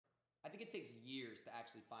think it takes years to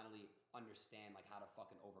actually finally understand like how to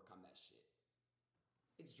fucking overcome that shit.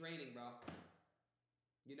 It's draining, bro.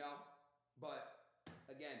 You know? But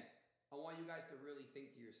again, I want you guys to really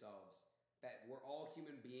think to yourselves that we're all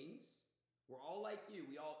human beings. We're all like you.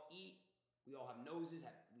 We all eat. We all have noses.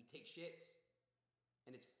 We take shits.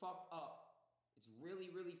 And it's fucked up. It's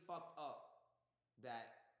really, really fucked up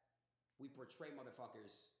that we portray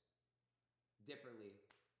motherfuckers differently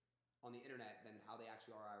on the internet than how they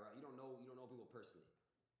actually are IRL. You don't know people personally.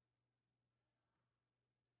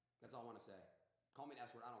 That's all I want to say. Call me an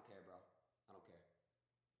S word. I don't care, bro. I don't care.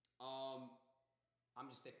 I'm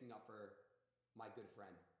just sticking up for my good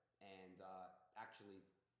friend, and actually,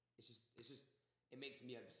 it makes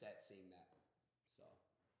me upset seeing that. So,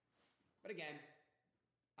 but again,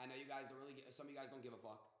 I know you guys don't really. Some of you guys don't give a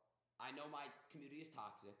fuck. I know my community is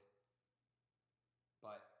toxic,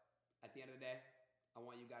 but at the end of the day, I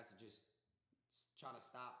want you guys to just try to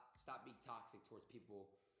stop being toxic towards people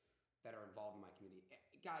that are involved in my community.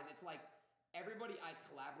 Guys, it's like everybody I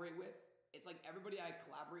collaborate with,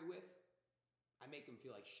 I make them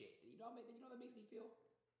feel like shit. You know what that makes me feel?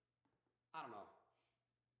 I don't know.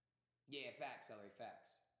 Yeah, facts, Celery,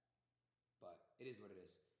 facts. But it is what it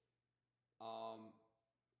is.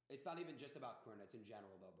 It's not even just about Corinna. It's in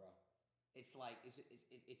general, though, bro. It's like,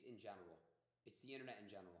 it's in general. It's the internet in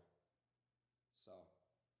general. So,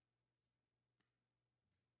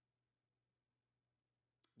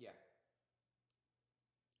 yeah.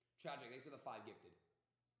 Tragic. Thanks for the 5 gifted.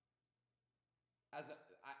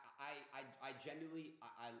 I genuinely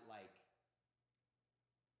like.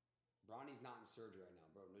 Bronny's not in surgery right now,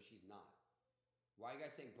 bro. No, she's not. Why are you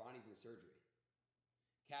guys saying Bronny's in surgery?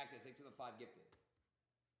 Cactus, thanks for the 5 gifted.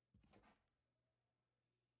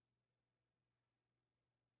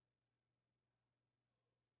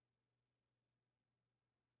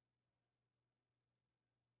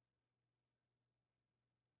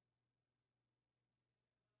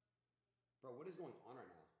 Bro, what is going on right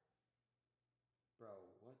now? Bro,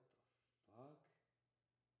 what the fuck?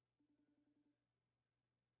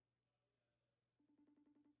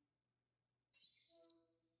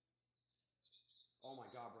 Oh my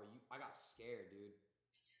god, bro, I got scared, dude.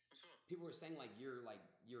 What's up? People were saying like you're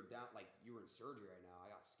down, like you were in surgery right now.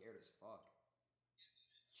 I got scared as fuck.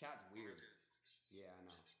 Chat's weird. Yeah, I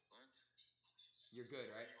know. What? You're good,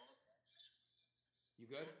 right? You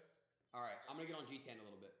good? All right, I'm gonna get on G10 a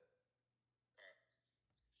little bit.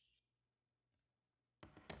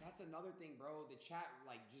 That's another thing, bro. The chat,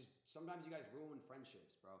 like, just sometimes you guys ruin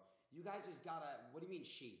friendships, bro. You guys just gotta. What do you mean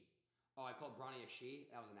she? Oh, I called Bronny a she.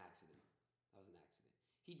 That was an accident. That was an accident.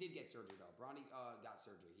 He did get surgery though. Bronny got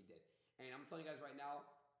surgery. He did. And I'm telling you guys right now,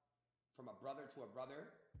 from a brother to a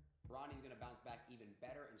brother, Bronny's gonna bounce back even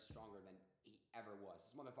better and stronger than he ever was.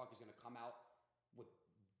 This motherfucker's gonna come out with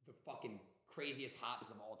the fucking craziest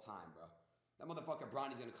hops of all time, bro. That motherfucker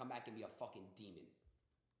Bronny's gonna come back and be a fucking demon.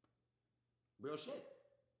 Real shit.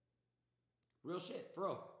 Real shit, for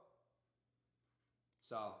real.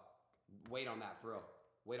 So, wait on that, for real.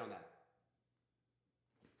 Wait on that.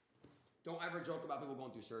 Don't ever joke about people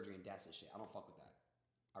going through surgery and deaths and shit. I don't fuck with that.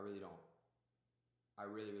 I really don't. I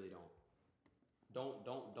really, really don't.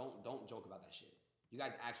 Don't joke about that shit. You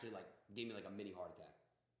guys actually like gave me like a mini heart attack.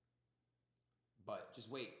 But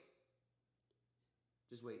just wait.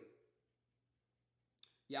 Just wait.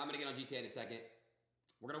 Yeah, I'm gonna get on GTA in a second.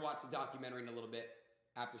 We're gonna watch the documentary in a little bit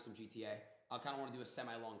after some GTA. I kind of want to do a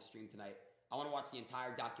semi-long stream tonight. I want to watch the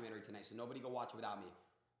entire documentary tonight, so nobody go watch it without me.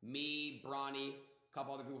 Me, Bronny, a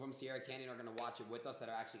couple other people from Sierra Canyon are going to watch it with us that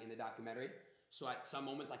are actually in the documentary. So at some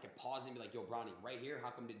moments, I could pause and be like, yo, Bronny, right here, how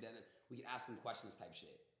come did that? We can ask him questions type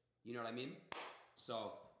shit. You know what I mean?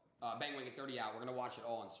 So, Bang Wang, it's already out. We're going to watch it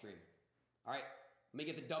all on stream. All right? Let me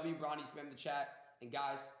get the W, Bronny, spam the chat. And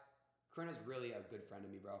guys, Corinna's really a good friend to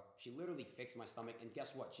me, bro. She literally fixed my stomach. And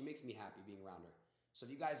guess what? She makes me happy being around her. So if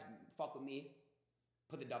you guys fuck with me,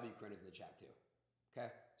 put the W Corinna's in the chat too. Okay?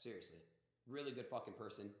 Seriously. Really good fucking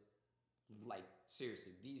person. Like,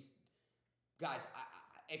 seriously. These guys,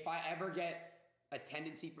 if I ever get a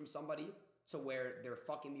tendency from somebody to where they're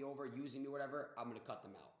fucking me over, using me, whatever, I'm going to cut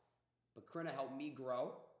them out. But Corinna helped me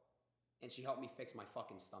grow, and she helped me fix my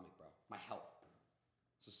fucking stomach, bro. My health.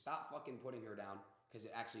 So stop fucking putting her down, because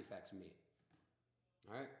it actually affects me.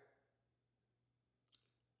 All right?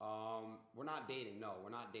 We're not dating. No, we're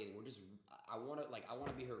not dating. We're just, I want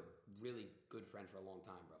to be her really good friend for a long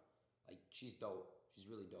time, bro. Like, she's dope. She's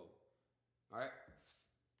really dope. All right.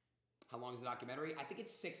 How long is the documentary? I think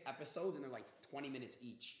it's 6 episodes and they're like 20 minutes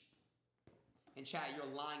each. And chat,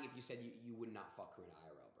 you're lying if you said you would not fuck Corinna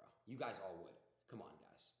IRL, bro. You guys all would. Come on,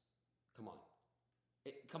 guys. Come on.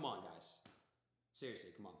 Come on, guys. Seriously,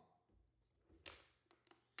 come on.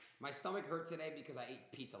 My stomach hurt today because I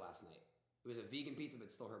ate pizza last night. It was a vegan pizza, but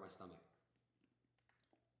it still hurt my stomach.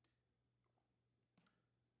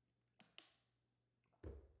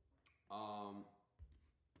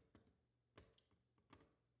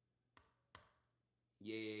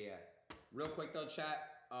 Yeah. Real quick though, chat.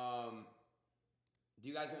 Do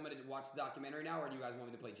you guys want me to watch the documentary now, or do you guys want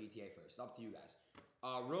me to play GTA first? It's up to you guys.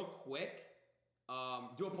 Real quick,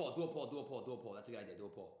 do a poll. That's a good idea. Do a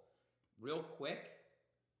poll. Real quick,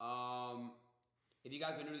 if you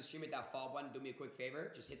guys are new to the stream, hit that follow button. Do me a quick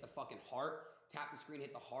favor. Just hit the fucking heart. Tap the screen,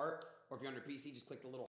 hit the heart. Or if you're on your PC, just click the little